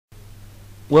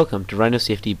Welcome to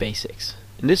RhinoCFD Basics.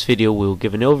 In this video we will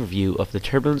give an overview of the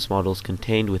turbulence models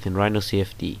contained within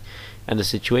RhinoCFD and the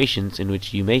situations in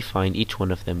which you may find each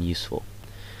one of them useful.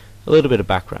 A little bit of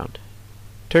background.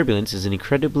 Turbulence is an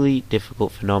incredibly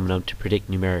difficult phenomenon to predict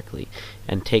numerically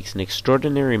and takes an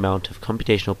extraordinary amount of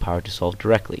computational power to solve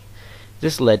directly.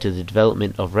 This led to the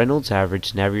development of Reynolds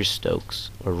averaged Navier-Stokes,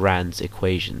 or RANS,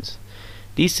 equations.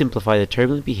 These simplify the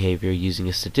turbulent behavior using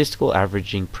a statistical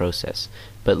averaging process,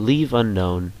 but leave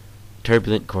unknown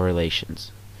turbulent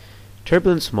correlations.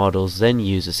 Turbulence models then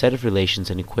use a set of relations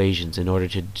and equations in order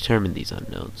to determine these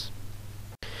unknowns.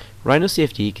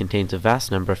 RhinoCFD contains a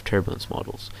vast number of turbulence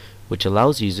models, which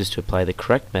allows users to apply the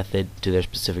correct method to their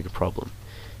specific problem.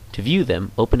 To view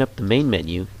them, open up the main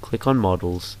menu, click on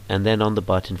Models, and then on the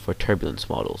button for Turbulence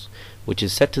Models, which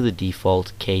is set to the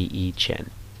default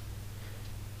K-Epsilon.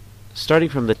 Starting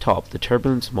from the top, the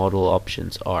turbulence model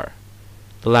options are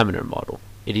the Laminar Model.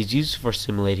 It is used for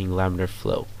simulating laminar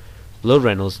flow, low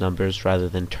Reynolds numbers rather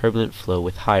than turbulent flow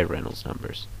with high Reynolds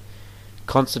numbers.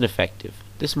 Constant effective.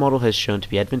 This model has shown to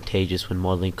be advantageous when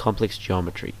modeling complex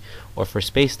geometry, or for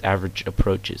spaced average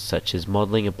approaches such as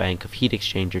modeling a bank of heat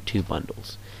exchanger tube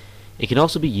bundles. It can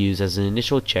also be used as an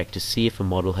initial check to see if a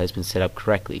model has been set up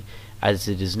correctly, as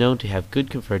it is known to have good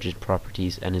convergence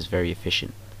properties and is very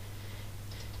efficient.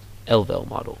 LVEL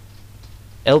model.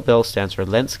 LVEL stands for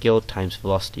Length Scale times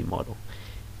Velocity Model.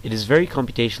 It is very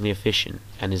computationally efficient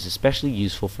and is especially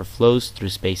useful for flows through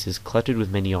spaces cluttered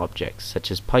with many objects, such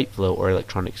as pipe flow or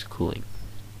electronics cooling.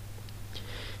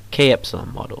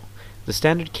 K-Epsilon Model. The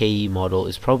standard KE model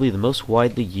is probably the most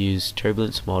widely used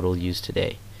turbulence model used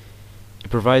today. It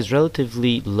provides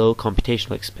relatively low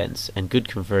computational expense and good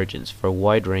convergence for a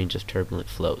wide range of turbulent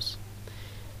flows.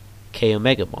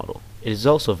 K-Omega Model. It is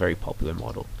also a very popular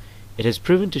model. It has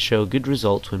proven to show good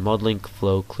results when modeling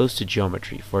flow close to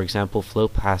geometry, for example flow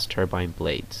past turbine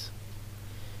blades.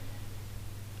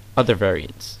 Other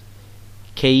variants.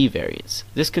 KE variants.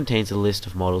 This contains a list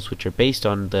of models which are based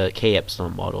on the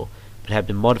K-Epsilon model, but have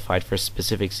been modified for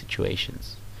specific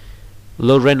situations.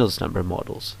 Low Reynolds number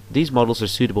models. These models are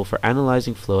suitable for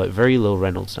analyzing flow at very low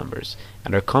Reynolds numbers,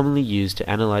 and are commonly used to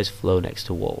analyze flow next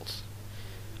to walls.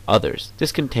 Others.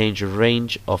 This contains a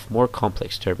range of more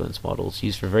complex turbulence models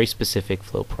used for very specific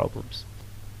flow problems.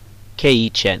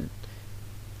 K-Chen.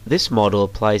 This model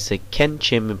applies the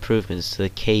Ken-Chim improvements to the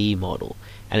KE model,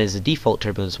 and is the default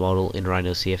turbulence model in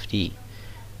RhinoCFD.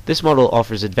 This model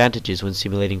offers advantages when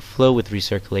simulating flow with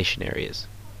recirculation areas.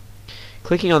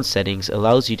 Clicking on Settings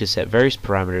allows you to set various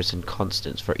parameters and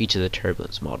constants for each of the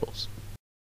turbulence models.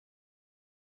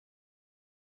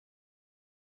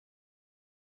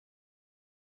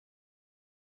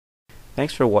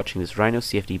 Thanks for watching this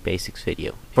RhinoCFD Basics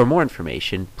video. For more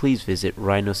information, please visit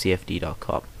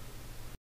rhinocfd.com.